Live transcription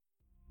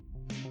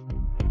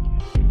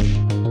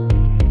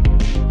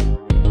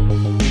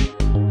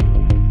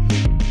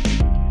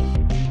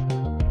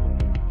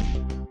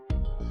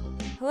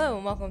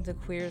welcome to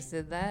Queers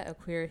Did That, a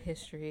queer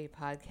history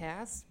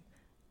podcast.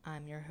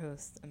 I'm your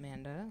host,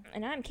 Amanda.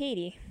 And I'm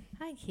Katie.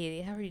 Hi, Katie.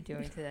 How are you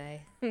doing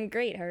today? I'm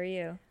great. How are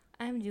you?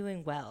 I'm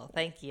doing well,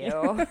 thank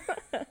you.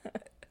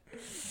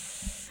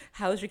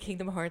 How's your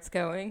Kingdom Hearts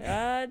going?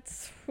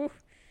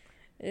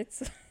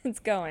 It's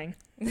going.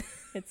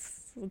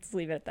 Let's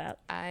leave it at that.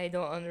 I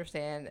don't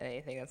understand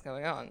anything that's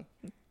going on.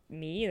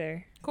 Me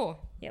either. Cool.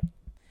 Yep.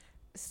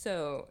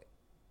 So,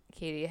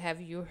 Katie, have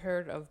you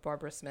heard of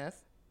Barbara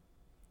Smith?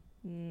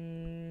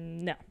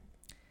 No.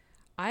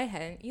 I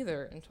hadn't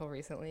either until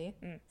recently.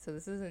 So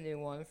this is a new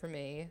one for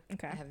me.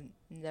 Okay. I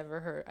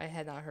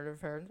had not heard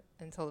of her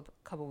until a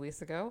couple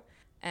weeks ago.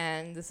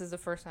 And this is the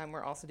first time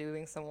we're also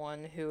doing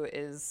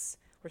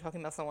we're talking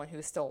about someone who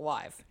is still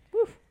alive.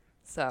 Woo.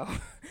 So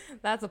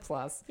that's a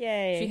plus.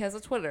 Yay. She has a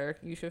Twitter.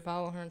 You should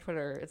follow her on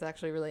Twitter. It's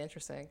actually really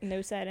interesting.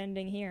 No sad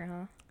ending here,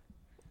 huh?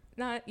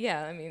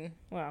 I mean,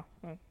 Wow.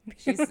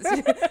 she's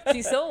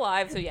still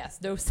alive, so yes,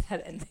 no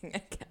sad ending,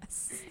 I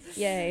guess.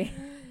 Yay.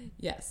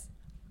 Yes.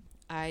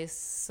 I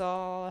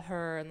saw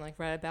her and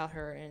read about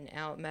her in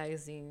Out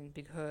magazine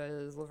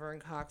because Laverne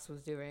Cox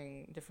was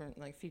doing different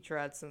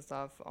featurettes and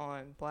stuff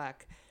on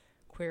Black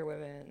queer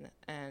women,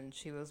 and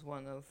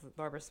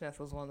Barbara Smith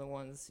was one of the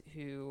ones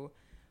who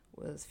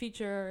was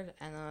featured,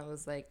 and I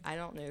was like, I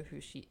don't know who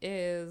she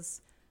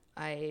is.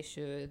 I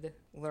should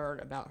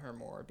learn about her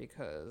more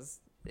because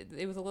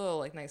it was a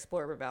little nice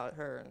blurb about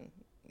her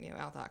and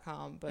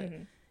out.com, but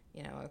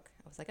I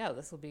was like, oh,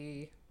 this will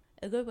be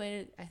a good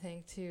way, I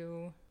think,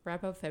 to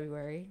wrap up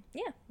February.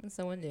 Yeah. And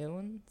someone new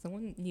and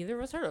someone neither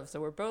of us heard of. So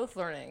we're both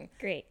learning.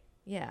 Great.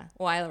 Yeah.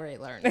 Well, I already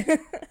learned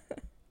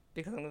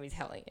because I'm going to be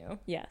telling you.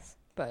 Yes.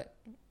 But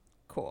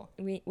cool.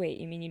 Wait,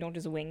 you mean you don't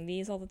just wing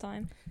these all the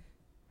time?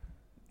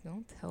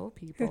 Don't tell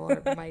people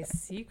my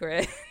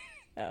secret.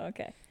 Oh,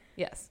 okay.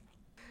 Yes.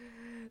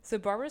 So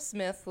Barbara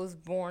Smith was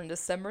born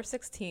December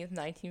 16th,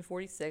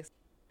 1946.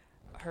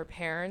 Her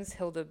parents,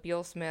 Hilda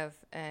Beale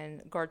Smith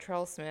and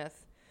Gartrell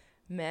Smith,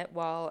 met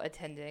while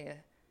attending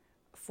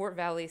Fort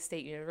Valley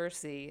State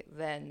University,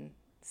 then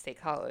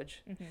State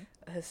College,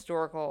 a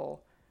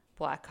historical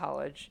Black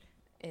college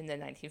in the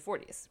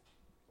 1940s.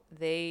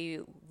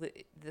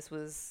 This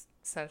was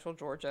Central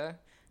Georgia,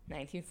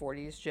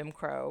 1940s, Jim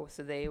Crow.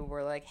 So they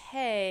were like,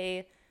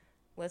 hey,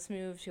 let's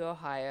move to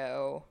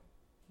Ohio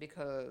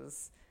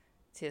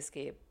to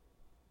escape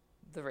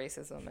the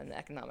racism and the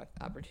economic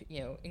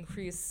opportunity,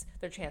 increase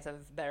their chance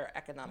of better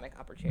economic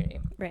opportunity.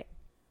 Right.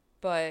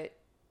 But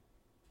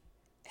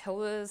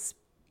Hilda's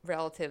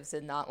relatives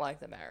did not like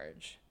the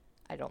marriage.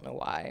 I don't know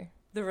why.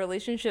 The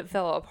relationship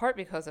fell apart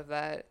because of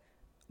that,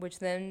 which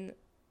then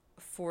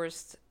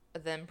forced a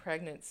then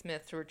pregnant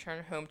Smith to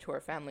return home to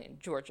her family in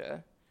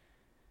Georgia.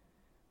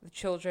 The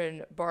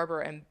children,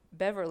 Barbara and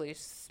Beverly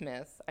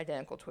Smith,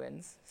 identical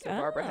twins, so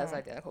Barbara has an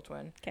identical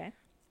twin,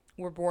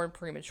 were born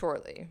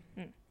prematurely.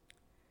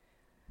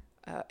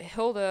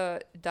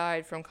 Hilda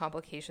died from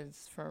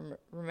complications from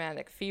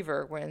rheumatic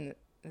fever when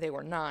they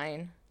were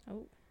 9.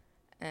 Oh.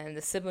 And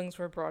the siblings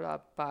were brought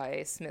up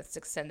by Smith's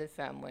extended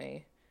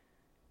family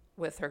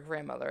with her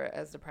grandmother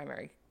as the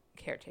primary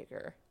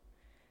caretaker.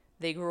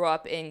 They grew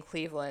up in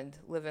Cleveland,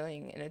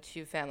 living in a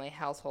 2-family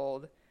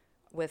household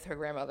with her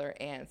grandmother,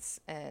 aunts,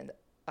 and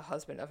a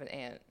husband of an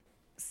aunt.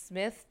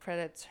 Smith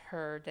credits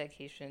her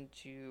dedication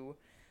to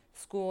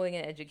schooling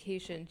and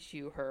education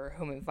to her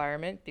home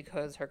environment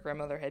because her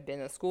grandmother had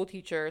been a school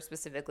teacher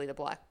specifically to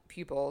Black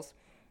pupils,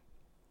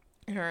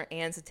 and her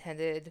aunts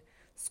attended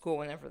school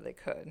whenever they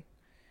could.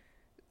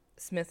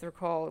 Smith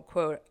recalled,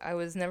 quote, I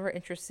was never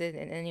interested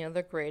in any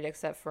other grade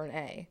except for an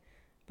A,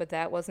 but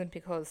that wasn't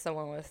because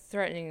someone was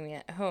threatening me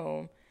at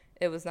home.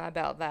 It was not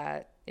about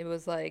that. It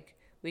was like,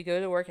 we go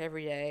to work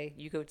every day,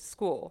 you go to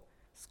school.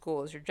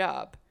 School is your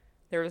job.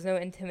 There was no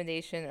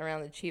intimidation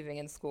around achieving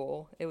in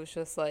school. It was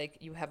just like,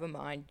 you have a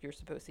mind, you're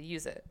supposed to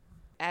use it.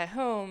 At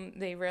home,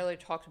 they rarely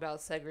talked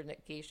about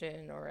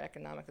segregation or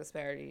economic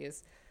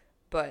disparities,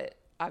 but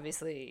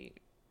obviously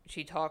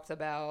she talked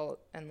about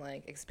and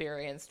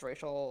experienced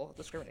racial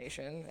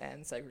discrimination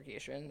and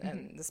segregation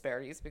and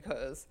disparities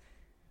because,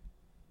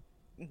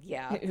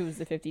 yeah. It was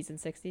the 50s and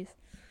 60s?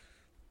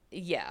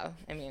 Yeah,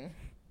 I mean,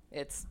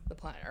 it's the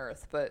planet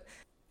Earth, but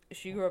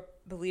she grew up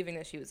believing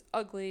that she was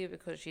ugly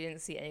because she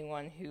didn't see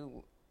anyone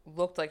who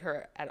looked like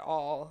her at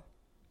all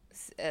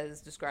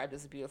as described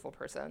as a beautiful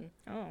person.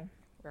 Oh.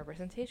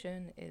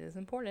 Representation is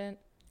important.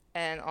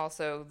 And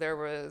also, there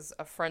was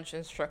a French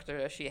instructor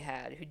that she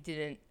had who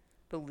didn't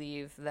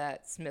believe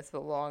that Smith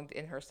belonged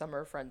in her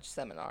summer French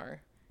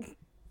seminar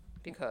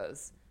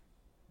because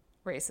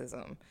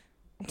racism.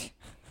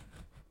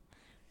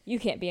 You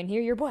can't be in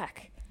here, you're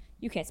Black.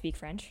 You can't speak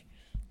French.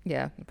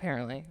 Yeah,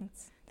 apparently.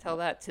 Tell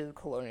that to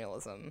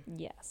colonialism.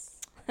 Yes.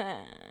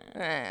 But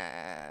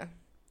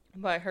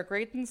her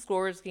grades and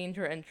scores gained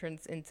her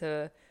entrance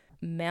into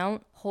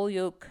Mount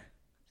Holyoke,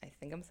 I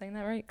think I'm saying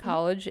that right,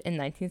 College in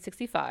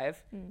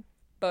 1965.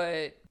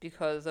 But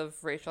because of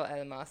racial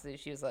animosity,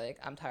 she was like,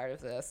 I'm tired of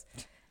this.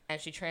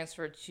 And she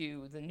transferred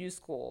to the New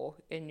School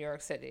in New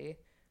York City,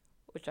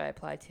 which I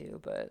applied to,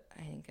 but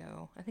I didn't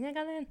go. I think I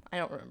got in. I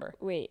don't remember.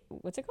 Wait,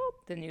 what's it called?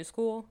 The New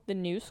School. The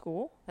New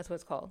School? That's what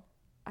it's called.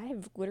 I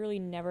have literally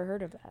never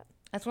heard of that.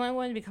 That's when I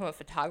wanted to become a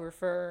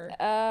photographer.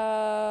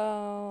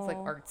 Oh. It's like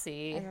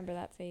artsy. I remember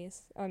that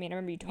phase. Oh, I mean, I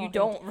remember you talking. You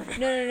don't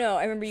remember. No.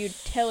 I remember you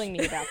telling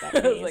me about that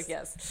phase. I was like,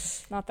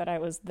 yes. Not that I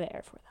was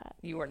there for that.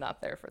 You were not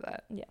there for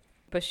that. Yeah.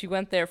 But she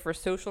went there for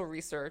social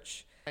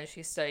research, and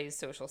she studied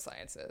social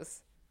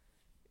sciences.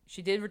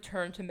 She did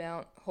return to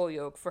Mount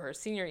Holyoke for her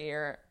senior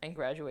year and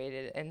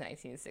graduated in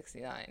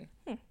 1969.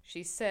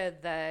 She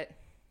said that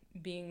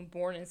being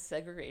born in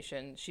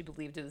segregation, she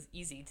believed it was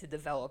easy to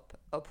develop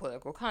a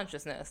political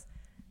consciousness.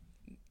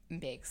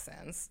 Makes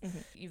sense. Mm-hmm.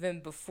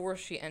 Even before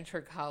she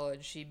entered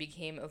college, she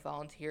became a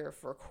volunteer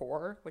for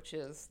CORE, which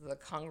is the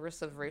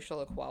Congress of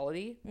Racial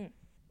Equality.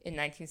 In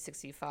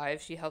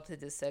 1965, she helped to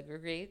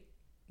desegregate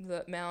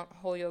the Mount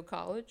Holyoke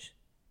College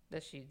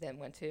that she then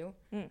went to,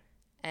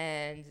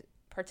 and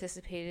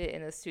participated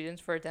in the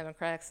Students for a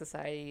Democratic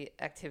Society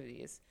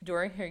activities.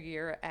 During her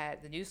year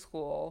at the New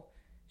School,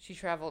 she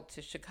traveled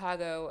to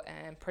Chicago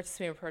and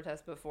participated in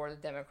protests before the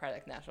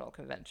Democratic National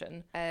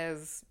Convention.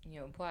 As,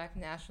 Black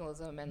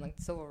nationalism and the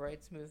civil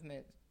rights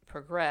movement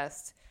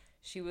progressed,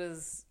 she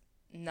was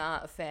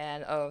not a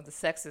fan of the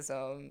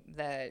sexism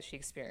that she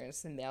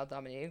experienced in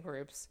male-dominated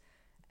groups,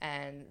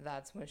 and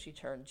that's when she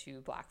turned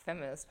to Black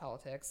feminist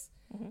politics.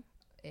 Mm-hmm.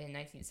 In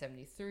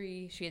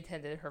 1973, she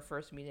attended her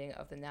first meeting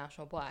of the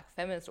National Black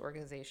Feminist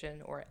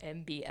Organization, or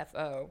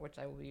NBFO, which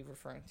I will be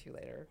referring to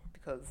later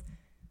because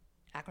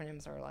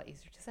acronyms are a lot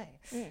easier to say.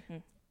 Mm-hmm.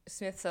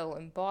 Smith settled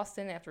in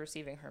Boston after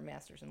receiving her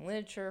master's in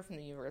literature from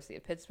the University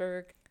of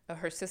Pittsburgh.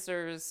 Her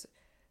sister's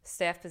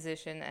staff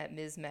position at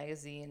Ms.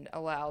 Magazine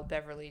allowed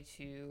Beverly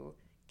to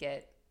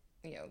get,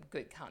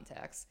 good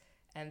contacts.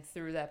 And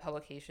through that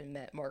publication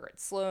met Margaret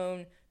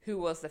Sloan, who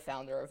was the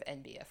founder of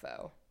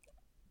NBFO.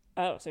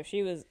 Oh, so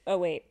she was... Oh,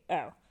 wait.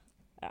 Oh.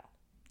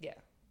 Yeah.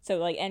 So,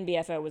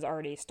 NBFO was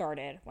already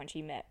started when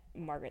she met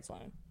Margaret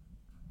Sloan.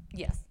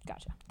 Yes.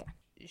 Gotcha. Okay.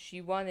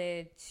 She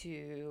wanted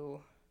to...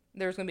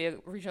 There was going to be a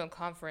regional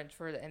conference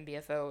for the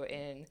NBFO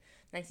in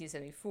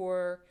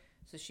 1974,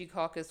 so she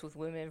caucused with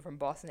women from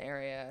Boston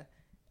area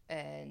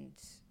and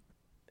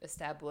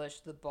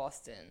established the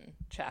Boston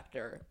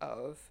chapter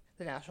of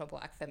the National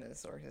Black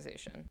Feminist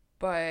Organization.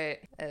 But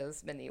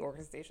as many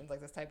organizations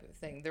like this type of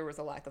thing, there was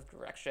a lack of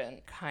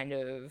direction.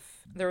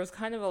 There was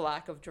kind of a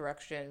lack of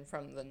direction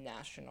from on a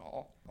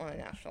national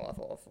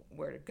level of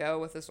where to go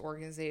with this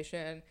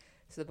organization.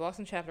 So the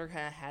Boston chapter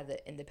kind of had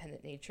the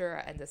independent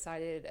nature and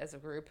decided as a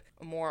group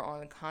more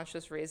on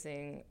conscious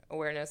raising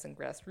awareness and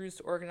grassroots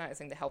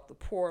organizing to help the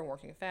poor and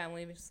working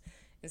families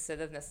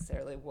instead of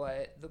necessarily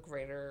what the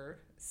greater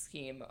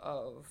scheme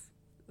of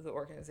the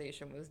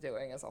organization was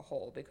doing as a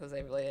whole, because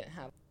they really didn't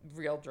have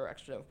real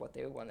direction of what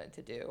they wanted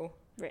to do.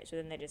 Right, so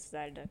then they just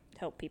decided to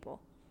help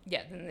people.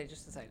 Yeah, then they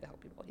just decided to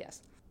help people, yes.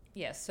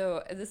 Yeah,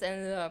 so this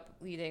ended up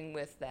leading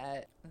with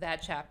that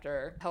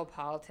chapter held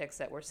politics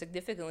that were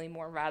significantly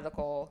more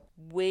radical,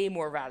 way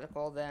more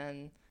radical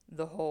than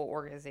the whole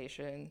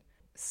organization.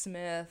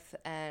 Smith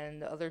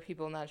and other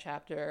people in that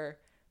chapter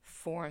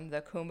formed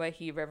the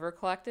Combahee River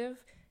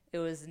Collective. It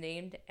was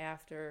named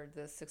after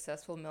the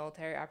successful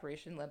military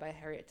operation led by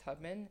Harriet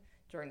Tubman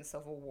during the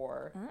Civil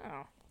War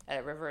at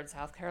a river in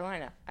South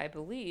Carolina. I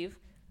believe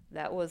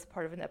that was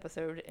part of an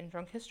episode in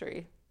Drunk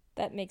History.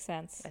 That makes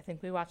sense. I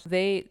think we watched.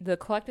 The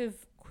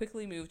collective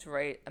quickly moved to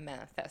write a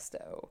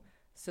manifesto.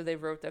 So they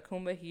wrote the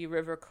Combahee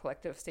River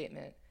Collective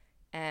Statement,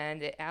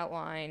 and it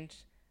outlined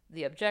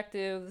the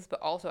objectives, but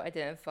also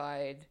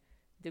identified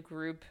the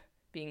group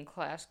being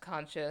class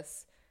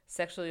conscious,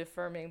 sexually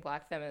affirming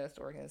Black feminist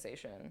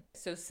organization.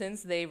 So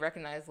since they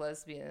recognized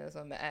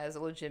lesbianism as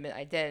a legitimate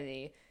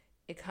identity,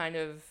 it kind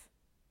of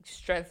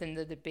strengthened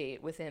the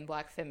debate within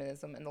Black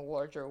feminism and the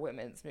larger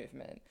women's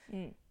movement.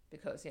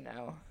 Because,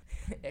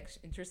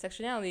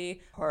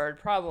 intersectionality, hard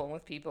problem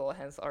with people,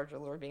 hence Audre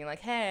Lorde being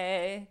like,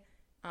 hey,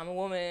 I'm a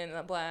woman, and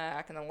I'm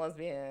Black, and I'm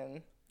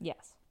lesbian.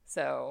 Yes.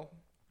 So,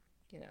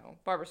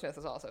 Barbara Smith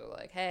was also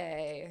like,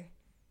 hey,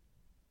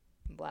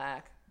 I'm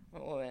Black,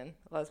 I'm a woman,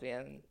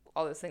 lesbian,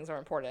 all those things are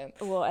important.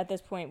 Well, at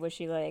this point, was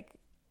she,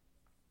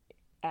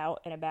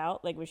 out and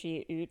about? Was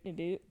she oot and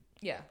boot?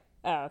 Yeah.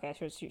 Oh, okay,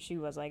 so she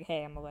was like,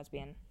 hey, I'm a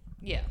lesbian.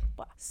 Yeah.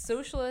 Black.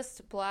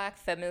 Socialist Black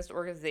feminist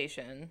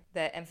organization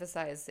that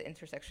emphasized the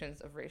intersections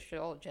of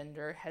racial,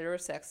 gender,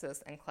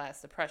 heterosexist, and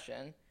class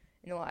oppression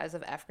in the lives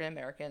of African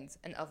Americans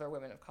and other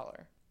women of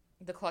color.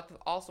 The collective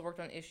also worked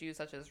on issues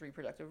such as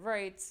reproductive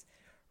rights,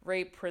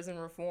 rape, prison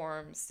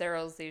reform,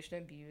 sterilization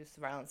abuse,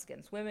 violence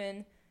against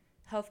women,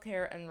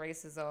 healthcare, and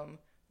racism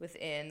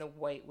within the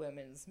white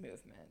women's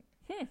movement.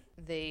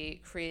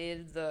 They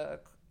created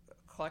the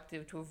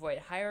collective to avoid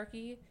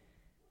hierarchy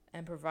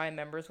and provide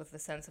members with a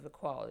sense of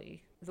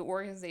equality. The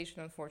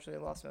organization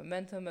unfortunately lost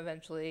momentum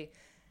eventually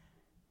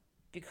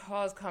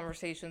because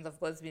conversations of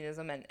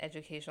lesbianism and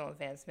educational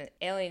advancement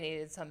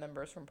alienated some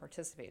members from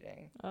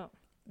participating. Oh.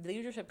 The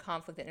leadership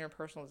conflict and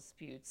interpersonal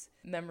disputes,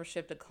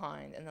 membership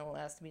declined, and the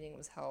last meeting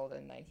was held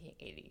in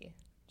 1980.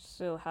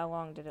 So how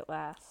long did it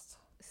last?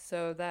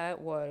 So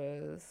that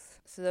was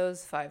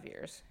 5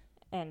 years.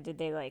 And did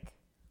they like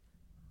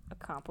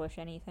accomplish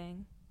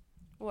anything?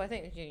 Well, I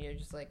think you're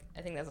just like,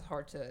 I think that's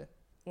hard to,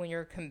 when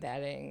you're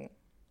combating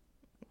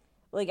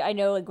Like, I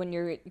know, like, when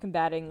you're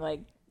combating,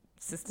 like,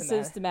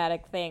 systematic.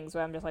 systematic things, but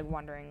I'm just, like,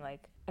 wondering, like,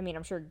 I mean,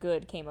 I'm sure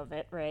good came of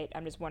it, right?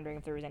 I'm just wondering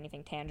if there was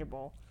anything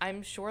tangible.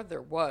 I'm sure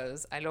there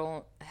was. I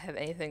don't have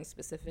anything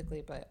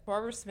specifically, but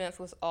Barbara Smith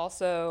was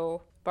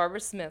also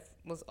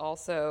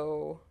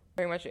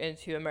very much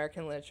into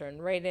American literature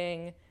and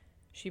writing.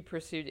 She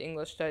pursued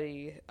English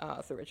study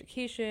through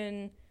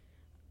education,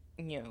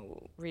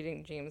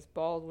 reading James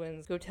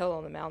Baldwin's Go Tell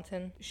on the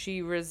Mountain.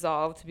 She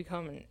resolved to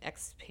become an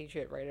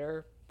expatriate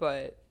writer,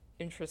 but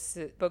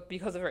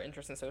because of her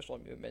interest in social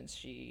movements,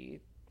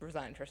 she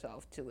resigned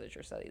herself to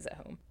literature studies at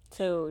home.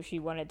 So she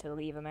wanted to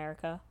leave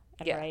America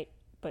and Yeah. write,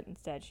 but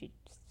instead she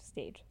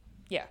stayed.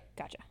 Yeah.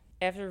 Gotcha.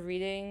 After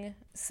reading,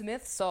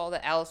 Smith saw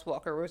that Alice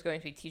Walker was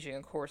going to be teaching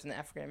a course in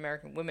African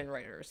American women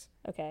writers.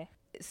 Okay.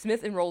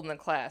 Smith enrolled in the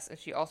class, and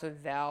she also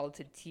vowed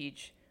to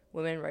teach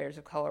women writers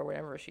of color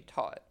whenever she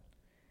taught.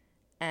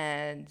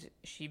 And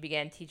she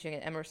began teaching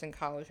at Emerson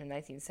College in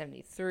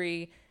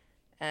 1973,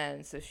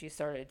 and so she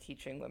started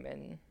teaching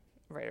women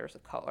writers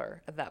of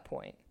color at that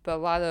point. But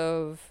a lot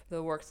of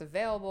the works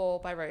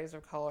available by writers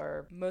of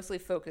color mostly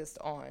focused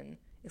on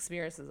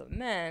experiences of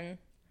men,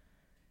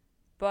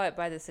 but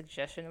by the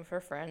suggestion of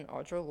her friend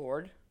Audre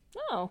Lorde.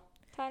 Oh,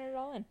 tying it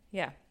all in.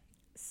 Yeah.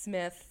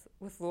 Smith,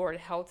 with Lorde,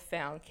 helped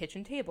found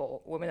Kitchen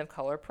Table, Women of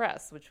Color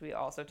Press, which we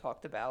also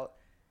talked about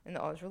in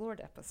the Audre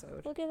Lorde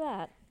episode. Look at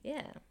that.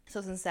 Yeah. So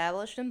it was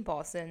established in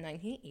Boston in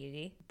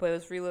 1980, but it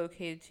was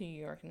relocated to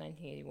New York in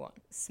 1981.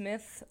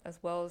 Smith,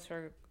 as well as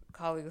her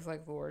colleagues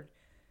like Lorde,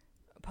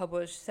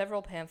 published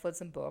several pamphlets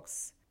and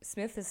books.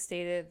 Smith has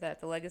stated that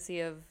the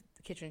legacy of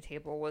the Kitchen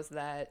Table was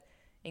that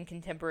in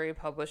contemporary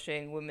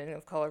publishing, women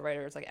of color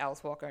writers like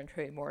Alice Walker and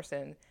Toni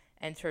Morrison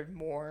entered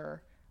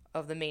more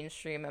of the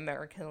mainstream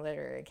American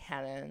literary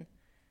canon,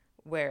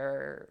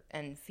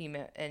 and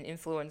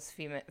influenced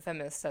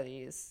feminist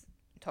studies,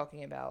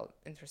 talking about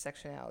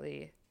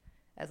intersectionality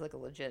as like a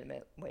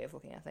legitimate way of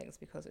looking at things,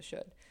 because it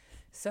should.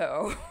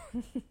 So,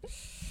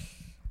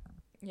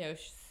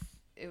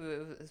 it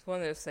was one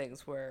of those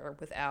things where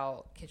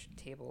without Kitchen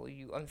Table,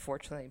 you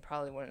unfortunately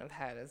probably wouldn't have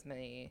had as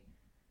many.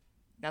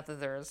 Not that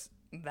there's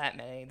that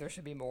many, there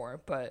should be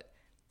more, but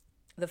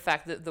the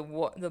fact that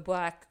the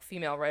black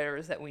female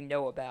writers that we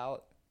know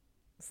about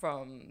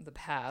from the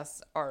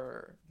past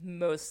are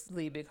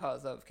mostly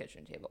because of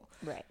Kitchen Table.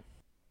 Right.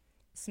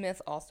 Smith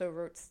also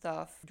wrote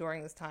stuff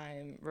during this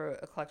time, wrote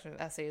a collection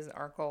of essays and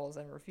articles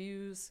and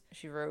reviews.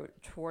 She wrote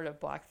Toward a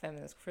Black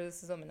Feminist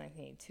Criticism in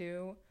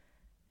 1982,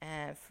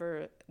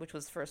 which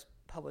was first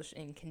published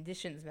in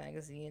Conditions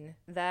magazine.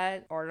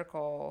 That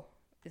article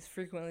is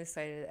frequently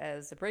cited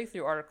as a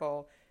breakthrough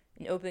article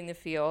in opening the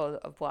field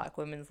of black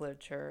women's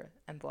literature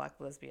and black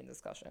lesbian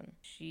discussion.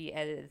 She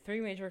edited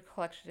 3 major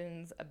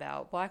collections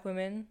about black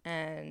women,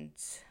 and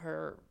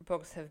her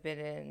books have been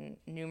in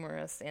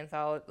numerous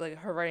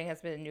her writing has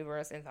been in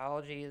numerous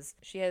anthologies.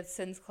 She has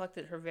since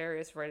collected her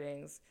various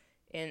writings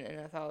in an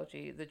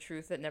anthology, The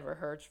Truth That Never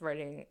Hurts,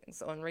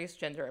 Writings on Race,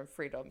 Gender, and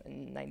Freedom,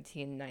 in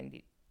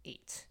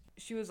 1998.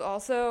 She was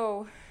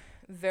also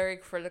very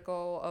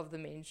critical of the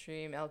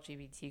mainstream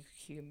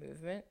LGBTQ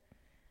movement,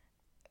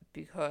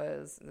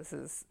 because this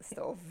is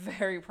still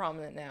very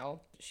prominent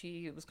now.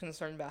 She was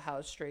concerned about how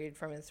it strayed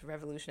from its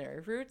revolutionary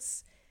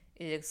roots.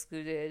 It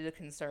excluded the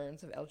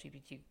concerns of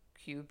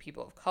LGBTQ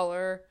people of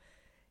color.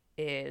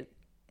 It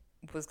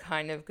was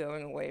kind of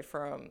going away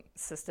from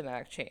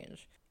systematic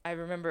change. I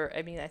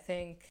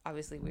think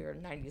obviously we were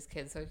 90s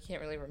kids, so I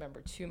can't really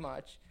remember too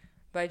much,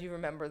 but I do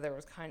remember there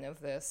was kind of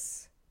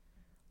this,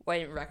 well, I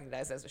didn't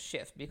recognize it as a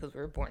shift because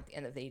we were born at the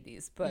end of the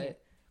 80s, but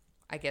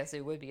I guess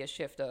it would be a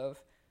shift of,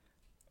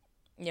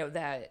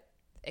 that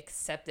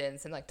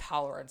acceptance and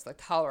tolerance.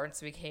 Tolerance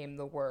became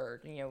the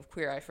word,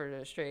 queer eye for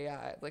the straight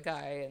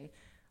guy, and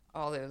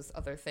all those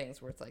other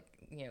things where it's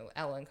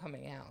Ellen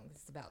coming out.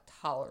 It's about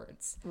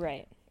tolerance.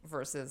 Right.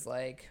 Versus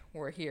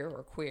we're here,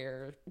 we're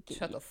queer,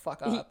 shut the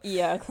fuck up.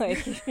 Yeah,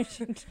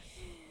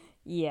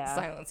 yeah.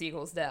 Silence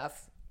equals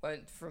death.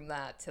 Went from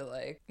that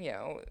to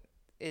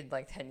in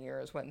 10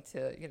 years went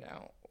to,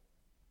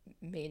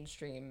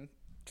 mainstream,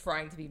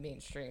 trying to be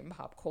mainstream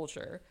pop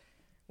culture,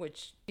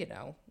 which,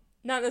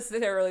 not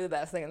necessarily the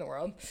best thing in the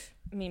world.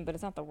 I mean, but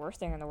it's not the worst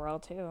thing in the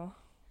world, too.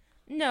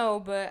 No,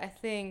 but I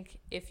think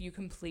if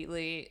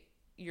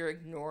you're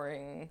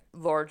ignoring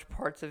large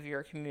parts of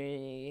your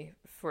community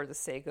for the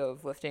sake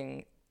of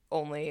lifting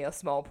only a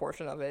small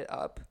portion of it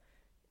up,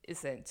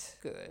 isn't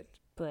good.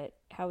 But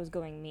how is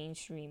going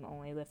mainstream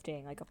only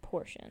lifting a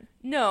portion?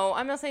 No,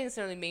 I'm not saying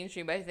necessarily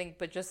mainstream, but I think,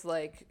 just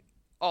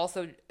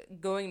also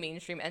going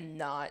mainstream and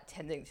not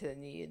tending to the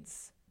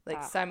needs.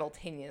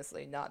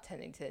 Simultaneously not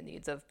tending to the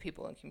needs of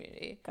people in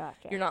community.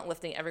 Gotcha. You're not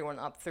lifting everyone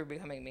up through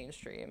becoming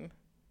mainstream.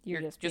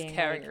 You're just being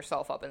carrying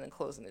yourself up and then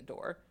closing the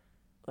door.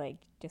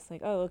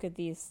 Oh, look at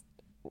these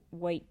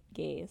white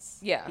gays.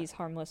 Yeah. These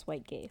harmless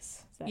white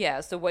gays.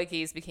 Yeah, so white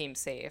gays became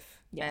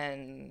safe. Yeah.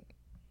 And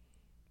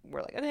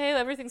we're like, okay,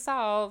 everything's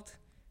solved,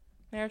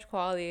 marriage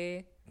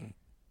equality,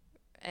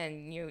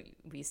 and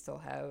we still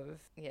have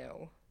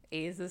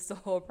AIDS is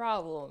still a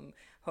problem,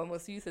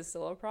 homeless youth is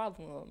still a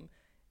problem,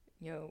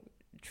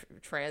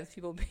 trans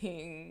people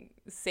being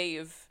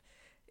safe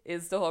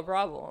is still a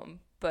problem,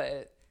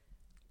 but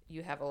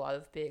you have a lot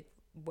of big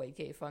white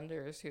gay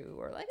funders who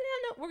are like,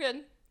 yeah, no, we're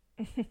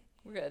good.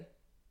 We're good.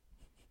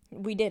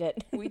 We did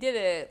it. We did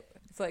it.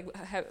 It's like,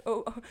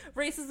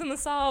 racism is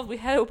solved. We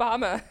had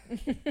Obama.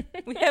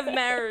 We have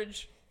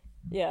marriage.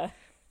 Yeah.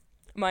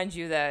 Mind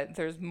you that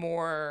there's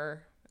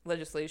more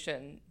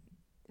legislation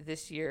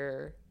this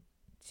year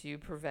to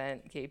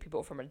prevent gay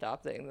people from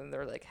adopting than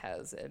there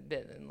has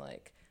been in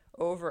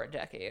over a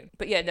decade.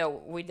 But yeah, no,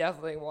 we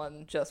definitely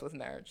won just with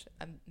marriage.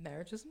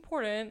 Marriage is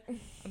important.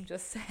 I'm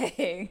just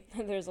saying.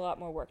 There's a lot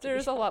more work.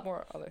 There's a lot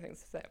more other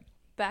things to say.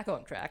 Back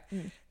on track.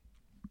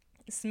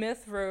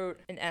 Smith wrote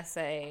an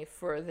essay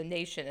for The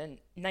Nation in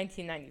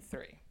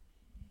 1993.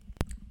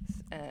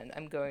 And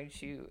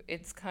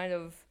it's kind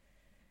of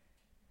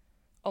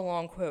a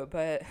long quote,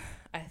 but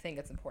I think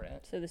it's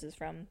important. So this is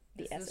from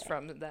the essay? This is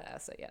from the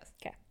essay, yes.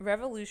 Okay.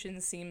 Revolution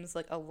seems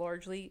like a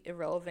largely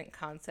irrelevant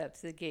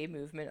concept to the gay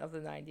movement of the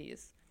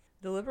 90s.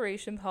 The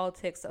liberation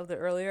politics of the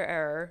earlier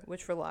era,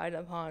 which relied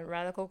upon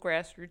radical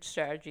grassroots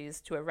strategies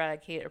to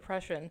eradicate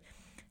oppression,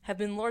 have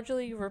been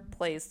largely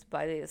replaced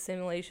by the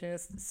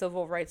assimilationist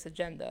civil rights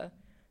agenda.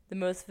 The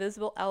most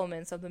visible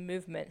elements of the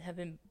movement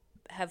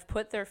have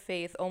put their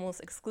faith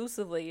almost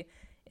exclusively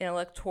in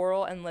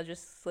electoral and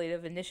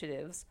legislative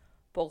initiatives,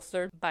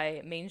 bolstered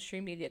by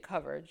mainstream media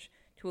coverage,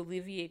 to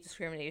alleviate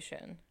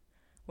discrimination.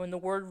 When the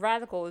word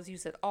radical is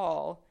used at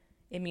all,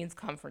 it means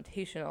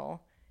confrontational,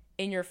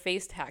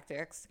 in-your-face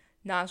tactics,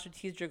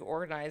 non-strategic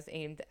organized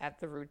aimed at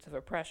the roots of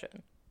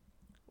oppression.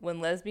 When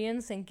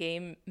lesbians and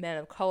gay men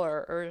of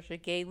color urge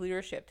gay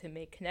leadership to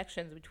make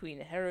connections between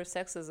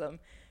heterosexism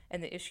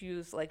and the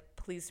issues like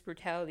police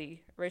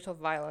brutality, racial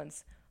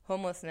violence,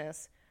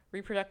 homelessness,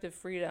 reproductive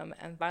freedom,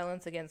 and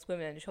violence against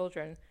women and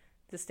children,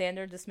 the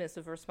standard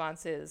dismissive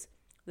response is,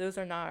 those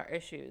are not our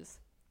issues.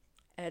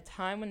 At a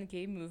time when the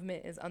gay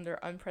movement is under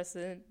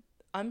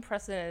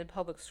unprecedented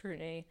public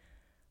scrutiny,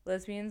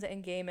 lesbians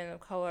and gay men of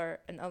color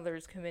and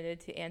others committed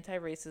to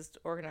anti-racist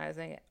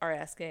organizing are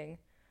asking,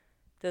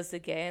 does the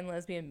gay and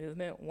lesbian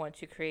movement want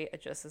to create a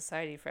just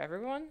society for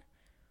everyone?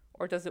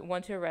 Or does it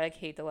want to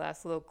eradicate the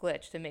last little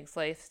glitch that makes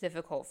life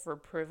difficult for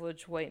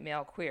privileged white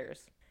male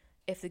queers?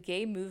 If the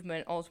gay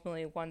movement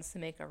ultimately wants to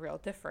make a real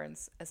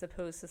difference, as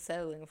opposed to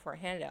settling for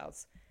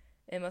handouts,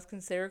 it must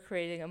consider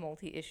creating a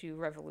multi-issue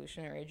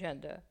revolutionary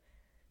agenda.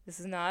 This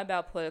is not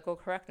about political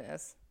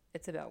correctness,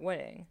 it's about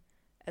winning.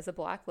 As a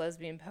black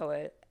lesbian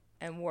poet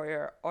and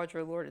warrior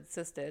Audre Lorde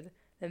insisted,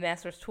 the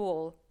master's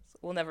tools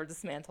will never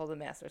dismantle the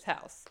master's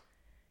house.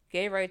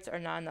 Gay rights are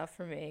not enough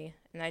for me,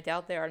 and I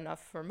doubt they are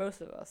enough for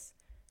most of us.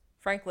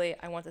 Frankly,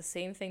 I want the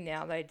same thing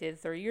now that I did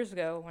 30 years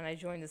ago when I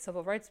joined the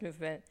civil rights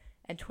movement,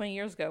 and 20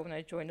 years ago when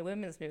I joined the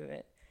women's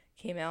movement,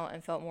 came out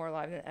and felt more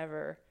alive than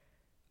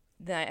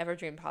I ever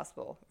dreamed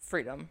possible.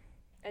 Freedom.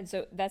 And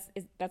so that's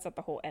not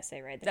the whole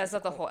essay, right? That's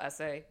not the whole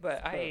essay,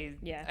 but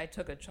I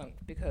took a chunk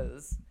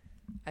because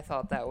I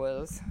thought that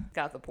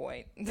got the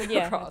point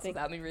across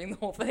without me reading the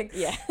whole thing.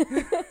 Yeah.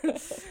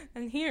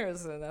 And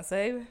here's an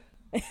essay.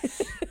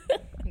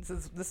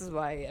 This is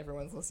why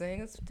everyone's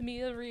listening. It's to me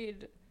to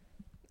read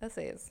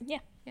essays.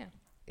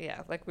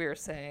 Yeah. Like we were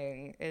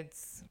saying,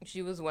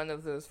 she was one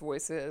of those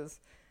voices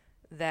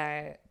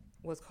that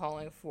was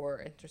calling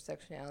for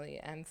intersectionality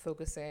and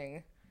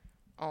focusing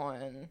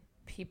on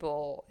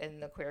people in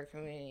the queer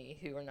community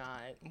who are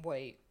not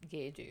white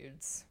gay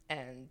dudes.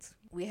 And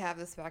we have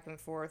this back and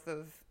forth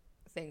of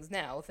things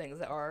now, things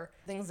that are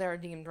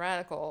deemed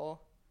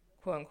radical,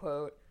 quote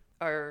unquote,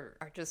 are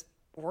just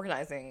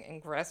organizing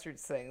and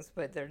grassroots things,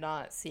 but they're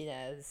not seen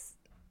as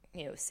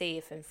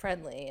safe and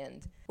friendly,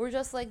 and we're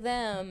just like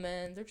them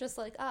and they're just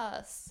like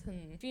us,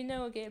 and if you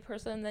know a gay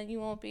person then you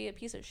won't be a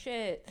piece of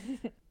shit.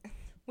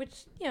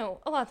 Which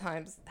a lot of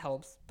times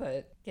helps,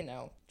 but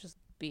just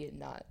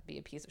not be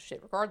a piece of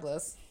shit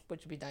regardless,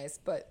 which would be nice,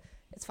 but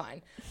it's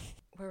fine.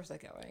 Where was I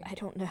going? I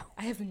don't know.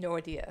 I have no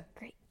idea.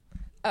 Great.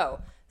 Oh,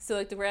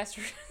 so the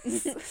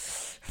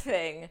grassroots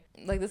thing,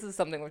 this is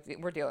something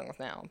we're dealing with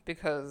now,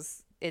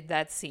 because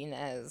that's seen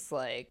as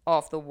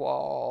off the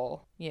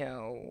wall,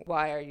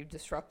 why are you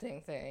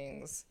disrupting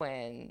things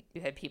when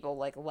you had people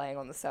laying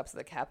on the steps of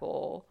the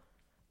Capitol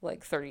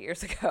 30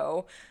 years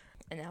ago,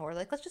 and now we're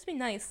let's just be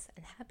nice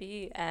and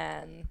happy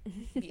and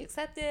be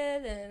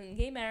accepted, and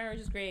gay marriage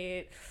is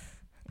great,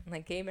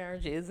 and gay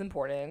marriage is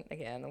important,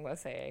 again, I'm going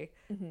to say,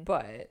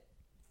 but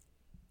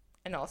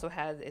and also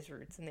has its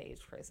roots in the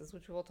AIDS crisis,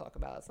 which we'll talk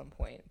about at some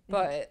point.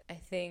 But I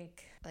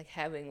think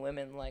having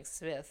women like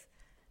Smith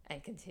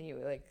and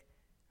continue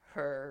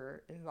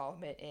her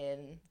involvement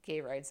in gay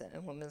rights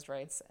and women's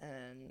rights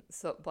and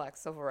black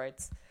civil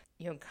rights,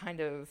 kind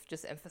of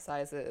just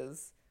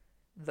emphasizes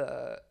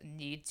the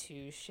need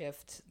to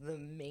shift the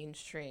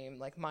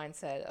mainstream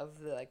mindset of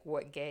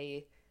what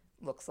gay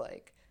looks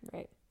like.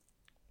 Right.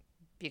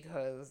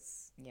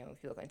 Because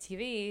if you look on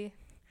TV,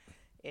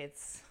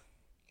 It's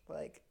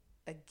like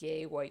a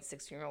gay white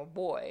 16-year-old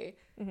boy,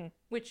 Mm-hmm.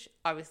 which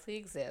obviously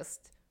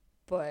exists,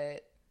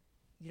 but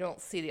you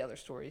don't see the other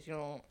stories. You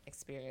don't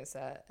experience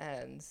that.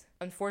 And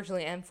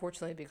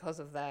unfortunately, because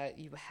of that,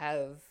 you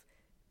have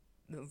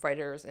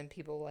writers and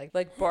people like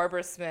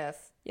Barbara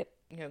Smith,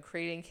 Yep.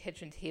 creating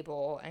Kitchen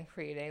Table and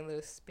creating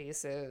those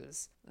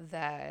spaces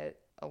that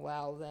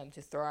allow them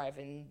to thrive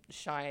and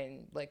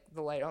shine like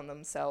the light on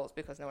themselves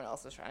because no one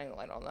else is shining the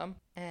light on them.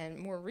 And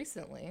more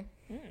recently,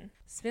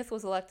 Smith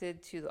was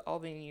elected to the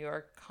Albany, New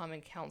York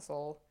Common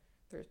Council,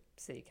 their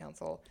city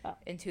council,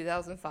 in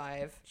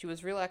 2005. She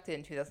was reelected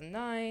in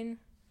 2009.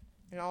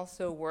 And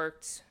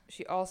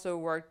she also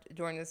worked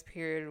during this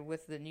period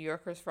with the New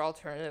Yorkers for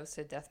Alternatives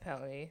to Death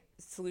Penalty,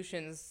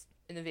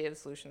 innovative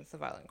solutions to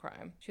violent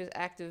crime. She was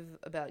active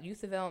about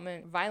youth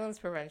development, violence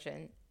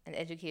prevention, and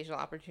educational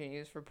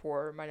opportunities for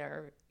poor,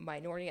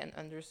 minority, and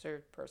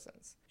underserved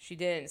persons. She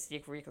didn't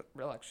seek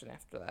re-election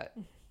after that,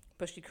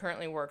 but she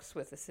currently works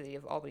with the city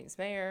of Albany's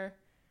mayor,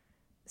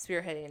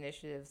 spearheading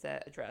initiatives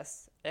that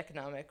address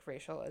economic,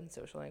 racial, and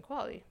social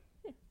inequality.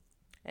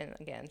 And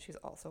again, she's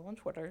also on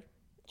Twitter.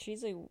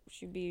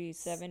 She'd be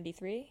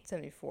 73?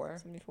 74.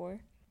 74?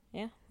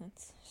 Yeah,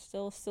 that's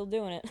still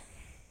doing it.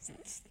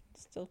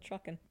 Still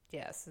trucking.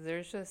 Yeah, so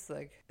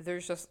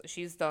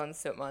she's done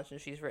so much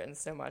and she's written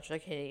so much. I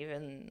can't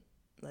even,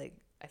 I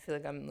feel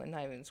like I'm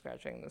not even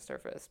scratching the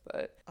surface,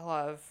 but a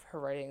lot of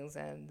her writings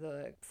and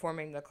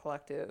forming the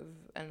collective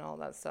and all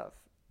that stuff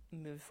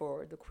moved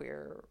forward the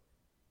queer,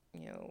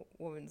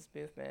 women's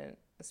movement,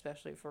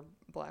 especially for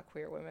Black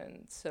queer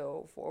women,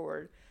 so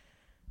forward.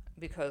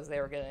 Because they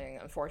were getting,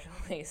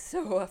 unfortunately,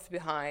 so left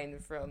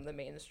behind from the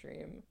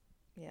mainstream.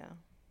 Yeah.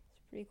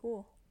 It's pretty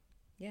cool.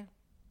 Yeah.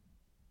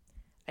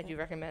 I do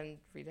recommend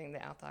reading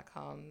the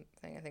Out.com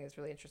thing. I think it's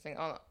really interesting.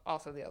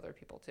 Also, the other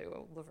people,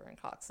 too. Laverne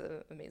Cox did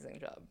an amazing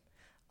job,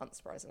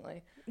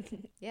 unsurprisingly.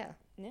 Yeah.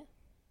 Yeah.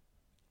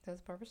 That's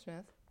Barbara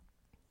Smith.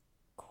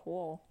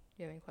 Cool.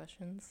 Do you have any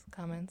questions,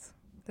 comments,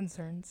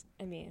 concerns?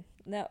 I mean,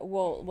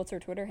 what's her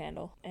Twitter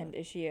handle? And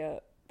is she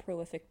a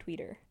prolific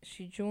tweeter?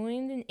 She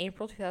joined in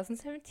April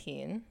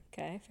 2017.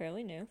 Okay,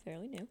 fairly new.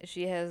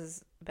 She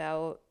has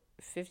about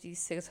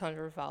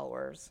 5,600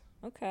 followers.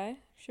 Okay,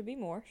 should be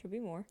more.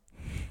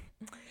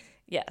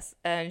 Yes,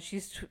 and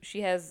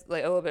she has a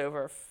little bit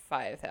over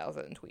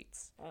 5,000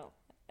 tweets. Oh,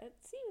 it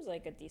seems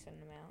like a decent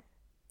amount.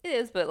 It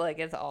is, but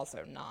it's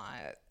also not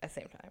at the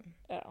same time.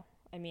 Oh,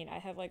 I mean, I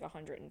have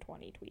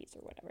 120 tweets or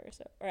whatever.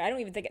 So, or I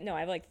don't even think. No,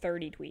 I have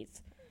 30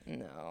 tweets.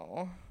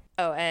 No.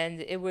 Oh,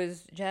 and it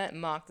was Janet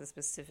Mock that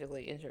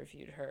specifically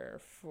interviewed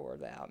her for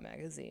the Out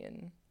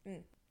magazine.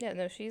 Yeah,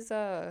 no, she's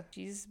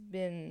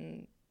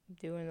been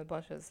doing a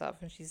bunch of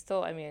stuff, and she's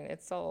still,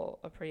 it's still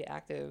a pretty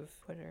active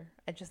Twitter.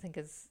 I just think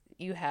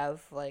you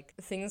have,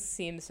 things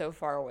seem so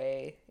far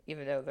away,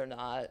 even though they're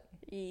not.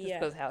 Yeah. Just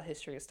because how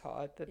history is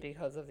taught, but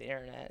because of the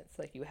internet,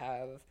 it's you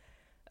have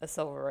a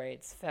civil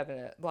rights,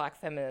 Black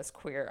feminist,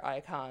 queer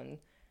icon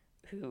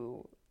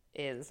who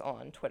is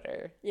on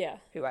Twitter. Yeah.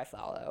 Who I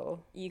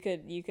follow. You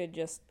could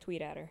just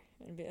tweet at her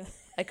and be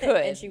I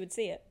could. And she would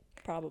see it,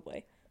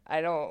 probably.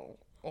 I don't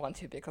want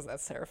to because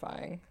that's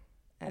terrifying.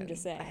 I'm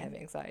just saying. I have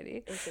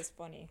anxiety. It's just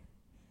funny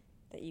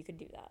that you could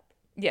do that.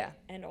 Yeah.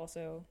 And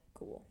also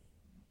cool.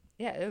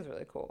 Yeah, it is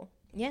really cool.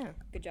 Yeah.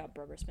 Good job,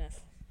 Barbara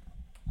Smith.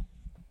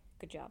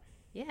 Good job.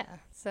 Yeah.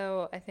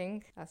 So I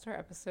think that's our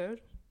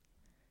episode.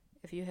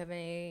 If you have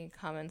any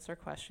comments or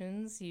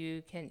questions,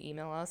 you can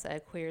email us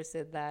at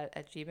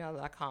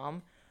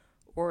queersaidthat@gmail.com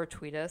or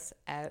tweet us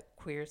at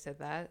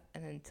queersaidthat.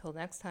 And until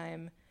next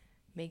time,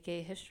 make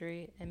gay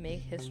history and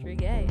make history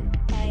gay.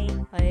 Bye.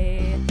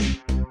 Bye.